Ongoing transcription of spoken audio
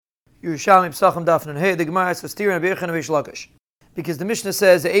Yerushalmi Pesachim Daf and hey, the Gemara has Stira and Rabbi Yechon because the Mishnah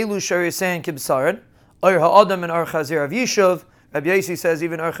says Elu Shari San Kibsaran, or Ha'adam and Or Chazir of Yishuv. Rabbi Yossi says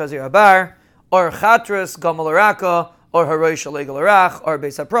even Or Chazir Abar, or Chatras Gamal Araka, or Harosh Alegal Arach, or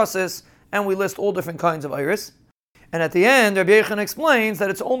Beis HaProsis, and we list all different kinds of iris. And at the end, Rabbi Yechon explains that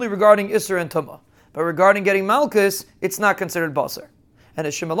it's only regarding Isser and Tumah, but regarding getting Malchus, it's not considered Basar. And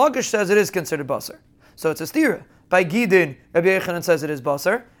as Shimon Lakish says, it is considered Basar. So it's a stira. By Gidin, Rabbi Yechanan says it is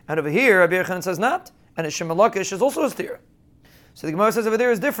Basar, and over here, Rabbi Yechanan says not. And as Shimon Lakish is also a stira. So the Gemara says over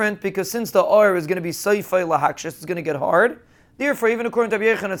there is different, because since the R is going to be Saifai Lahakshis, it's going to get hard. Therefore, even according to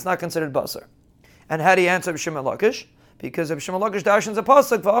Rabbi Yechanan, it's not considered Basar. And how do you answer Shimon Lakish? Because Shimon Lakish darshans a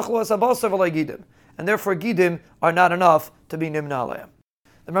pasuk, V'achlu as Basar v'lai Gidim. And therefore, Gidim are not enough to be Nimna Aleim.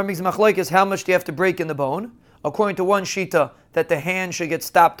 The Rambam's machlok is how much do you have to break in the bone? According to one shita, that the hand should get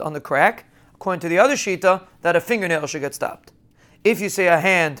stopped on the crack. According to the other shita, that a fingernail should get stopped. If you say a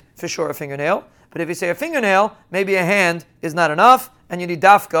hand, for sure a fingernail. But if you say a fingernail, maybe a hand is not enough, and you need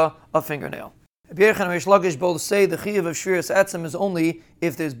dafka, a fingernail. Rabbi Yechon and Reish Lakish both say the chiyuv of shviras etzem is only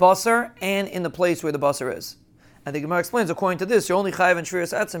if there's basar and in the place where the basar is. And the Gemara explains, according to this, you're only chayav in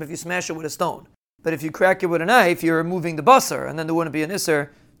shviras etzem if you smash it with a stone. But if you crack it with a knife, you're removing the basar, and then there wouldn't be an isser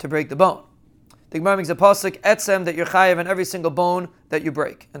to break the bone. The Gemara makes a pasuk etzem that you're chayav in every single bone that you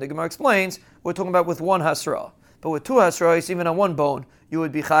break. And the Gemara explains, we're talking about with one hasra. But with two hasra'is, even on one bone, you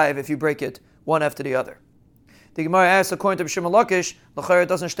would be chayav if you break it one after the other. The Gemara asks, according to Shimon Lakish, l'chayr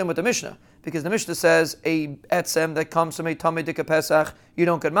doesn't stem with the Mishnah, because the Mishnah says a etzem that comes from a tamei dika pesach, you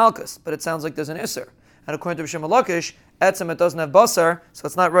don't get malchus, but it sounds like there's an isser. And according to Shimon Lakish, etzem that doesn't have basar, so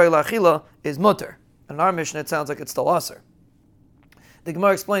it's not roi la'achila, is mutter. And in our Mishnah, it sounds like it's still aser. The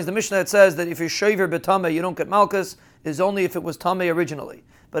Gemara explains the Mishnah that says that if you're shaver b'tamei, you don't get malchus, is only if it was tamei originally.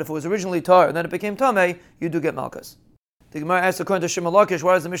 But if it was originally tar and then it became tamei, you do get malchus. The Gemara asks, according to Shimon Lakish,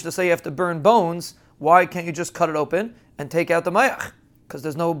 why does the Mishnah say you have to burn bones? Why can't you just cut it open and take out the mayach? Because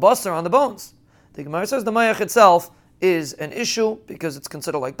there's no basar on the bones. The Gemara says the mayach itself is an issue because it's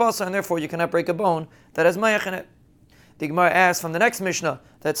considered like basar, and therefore you cannot break a bone that has mayach in it. The Gemara asks from the next Mishnah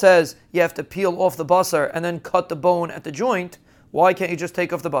that says you have to peel off the basar and then cut the bone at the joint. Why can't you just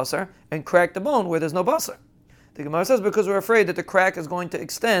take off the basar and crack the bone where there's no basar? The Gemara says because we're afraid that the crack is going to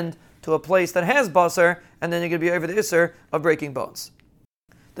extend to a place that has basar, and then you're going to be over the isser of breaking bones.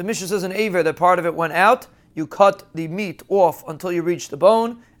 The Mishnah says in Aver that part of it went out, you cut the meat off until you reach the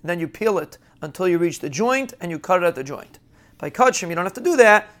bone, and then you peel it until you reach the joint, and you cut it at the joint. By kachim, you don't have to do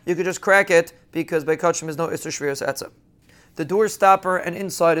that, you could just crack it, because by kachim is no isser shviras etzem. The door stopper and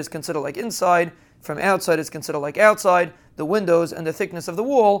inside is considered like inside, from outside is considered like outside, the windows and the thickness of the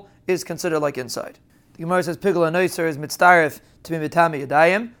wall is considered like inside. The Gemara says Pigul HaNoiser is mitzdaref to be mitami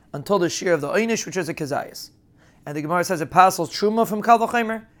yadayim until the shear of the einish, which is a kezayis. And the Gemara says it passes truma from kal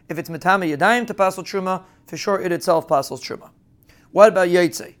v'chaimer. If it's mitami yadayim to passel truma, for sure it itself passes truma. What about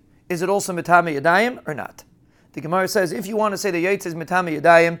yaitze? Is it also mitami yadayim or not? The Gemara says if you want to say the yaitze is mitami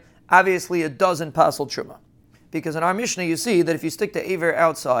yadayim, obviously it doesn't passel truma, because in our Mishnah you see that if you stick the aver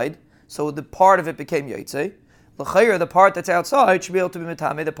outside, so the part of it became yaitze, l'chayr, the part that's outside should be able to be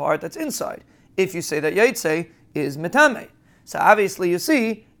mitame the part that's inside, if you say that yaitze is mitame. So obviously you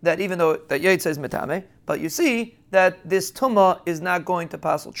see that even though that yaitze is mitame, but you see that this tumah is not going to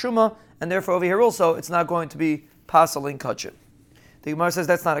passel truma, and therefore over here also it's not going to be passeling kachim. The Gemara says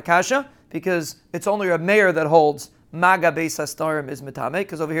that's not a kasha, because it's only a mayor that holds maga beis hastarim is mitame,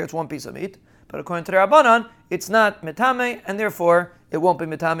 because over here it's one piece of meat. But according to the Rabbanan, it's not mitame, and therefore it won't be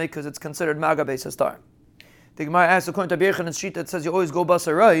mitame because it's considered maga beis hastarim. The Gemara asks, according to Rabbi Yechanan's sheet, that says you always go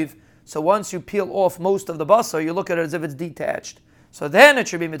basar raiv. So once you peel off most of the basar, you look at it as if it's detached. So then it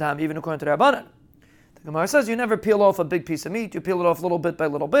should be mitame, even according to the Rabbanan. The Gemara says you never peel off a big piece of meat, you peel it off little bit by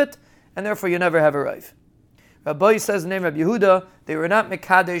little bit, and therefore you never have a raiv. Rabbi says, name Rabbi Yehuda, they were not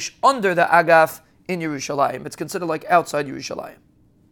mekadesh under the agaf in Yerushalayim. It's considered like outside Yerushalayim.